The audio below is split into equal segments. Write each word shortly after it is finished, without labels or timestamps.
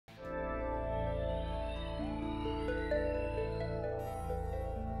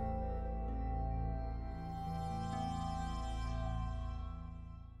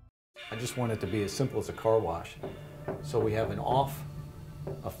I just want it to be as simple as a car wash. So we have an off,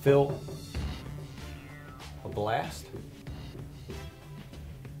 a fill, a blast,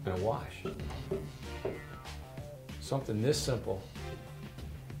 and a wash. Something this simple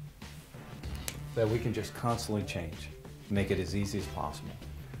that we can just constantly change, make it as easy as possible,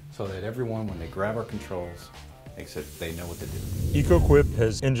 so that everyone, when they grab our controls, they know what to do. Ecoquip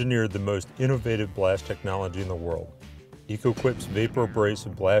has engineered the most innovative blast technology in the world. Ecoquip's vapor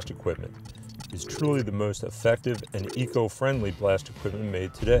abrasive blast equipment is truly the most effective and eco-friendly blast equipment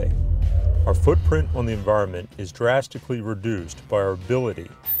made today. Our footprint on the environment is drastically reduced by our ability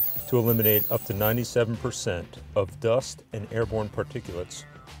to eliminate up to 97% of dust and airborne particulates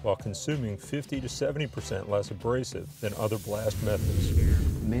while consuming 50 to 70% less abrasive than other blast methods.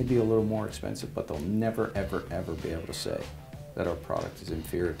 Maybe a little more expensive, but they'll never, ever, ever be able to say that our product is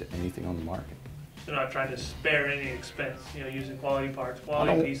inferior to anything on the market. They're not trying to spare any expense, you know, using quality parts,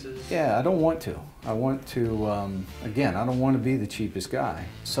 quality pieces. Yeah, I don't want to. I want to, again, I don't want to be the cheapest guy,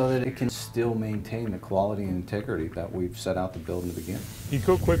 so that it can still maintain the quality and integrity that we've set out to build in the beginning.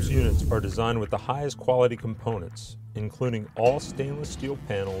 Ecoquip's units are designed with the highest quality components, including all stainless steel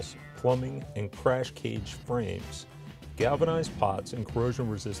panels, plumbing, and crash cage frames, galvanized pots, and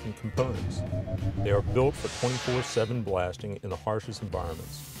corrosion-resistant components. They are built for 24/7 blasting in the harshest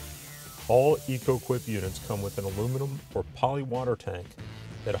environments. All Ecoquip units come with an aluminum or poly water tank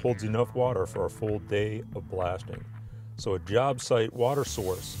that holds enough water for a full day of blasting. So a job site water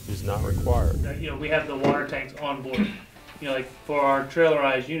source is not required. You know, we have the water tanks on board. You know, like for our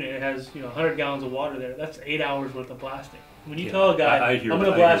trailerized unit, it has, you know, 100 gallons of water there. That's 8 hours worth of blasting. When you tell a guy, I'm going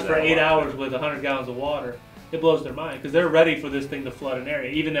to blast for 8 hours with 100 gallons of water, it blows their mind, because they're ready for this thing to flood an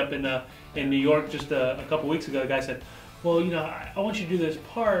area. Even up in New York just a couple weeks ago, the guy said, well, you know, I want you to do this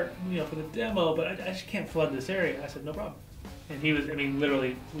part, you know, for the demo, but I just can't flood this area. I said, no problem. And he was, I mean,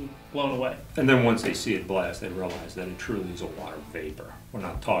 literally blown away. And then once they see it blast, they realize that it truly is a water vapor. We're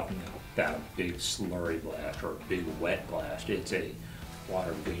not talking about a big slurry blast or a big wet blast. It's a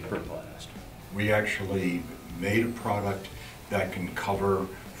water vapor blast. We actually made a product that can cover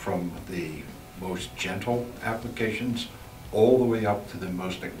from the most gentle applications all the way up to the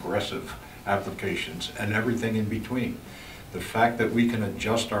most aggressive applications and everything in between. The fact that we can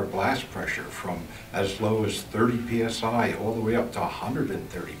adjust our blast pressure from as low as 30 psi all the way up to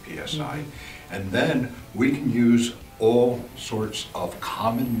 130 psi, and then we can use all sorts of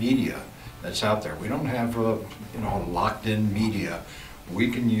common media that's out there. We don't have a locked-in media. We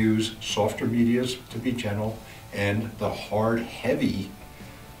can use softer medias to be gentle, and the hard, heavy,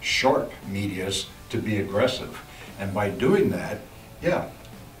 sharp medias to be aggressive. And by doing that, yeah,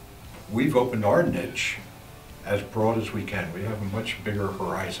 we've opened our niche as broad as we can. We have a much bigger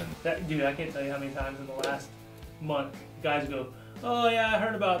horizon. Dude, I can't tell you how many times in the last month guys go, oh yeah, I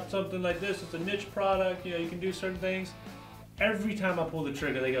heard about something like this, it's a niche product, you know, you can do certain things. Every time I pull the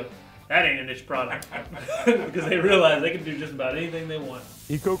trigger, they go, that ain't a niche product. Because they realize they can do just about anything they want.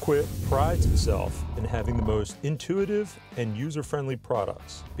 Ecoquip prides itself in having the most intuitive and user-friendly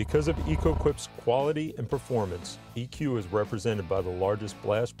products. Because of Ecoquip's quality and performance, EQ is represented by the largest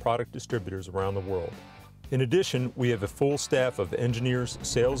blast product distributors around the world. In addition, we have a full staff of engineers,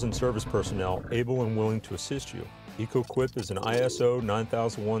 sales, and service personnel able and willing to assist you. Ecoquip is an ISO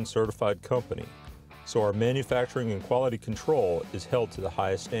 9001 certified company, so our manufacturing and quality control is held to the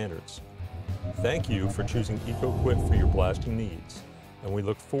highest standards. Thank you for choosing Ecoquip for your blasting needs, and we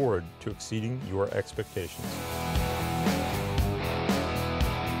look forward to exceeding your expectations.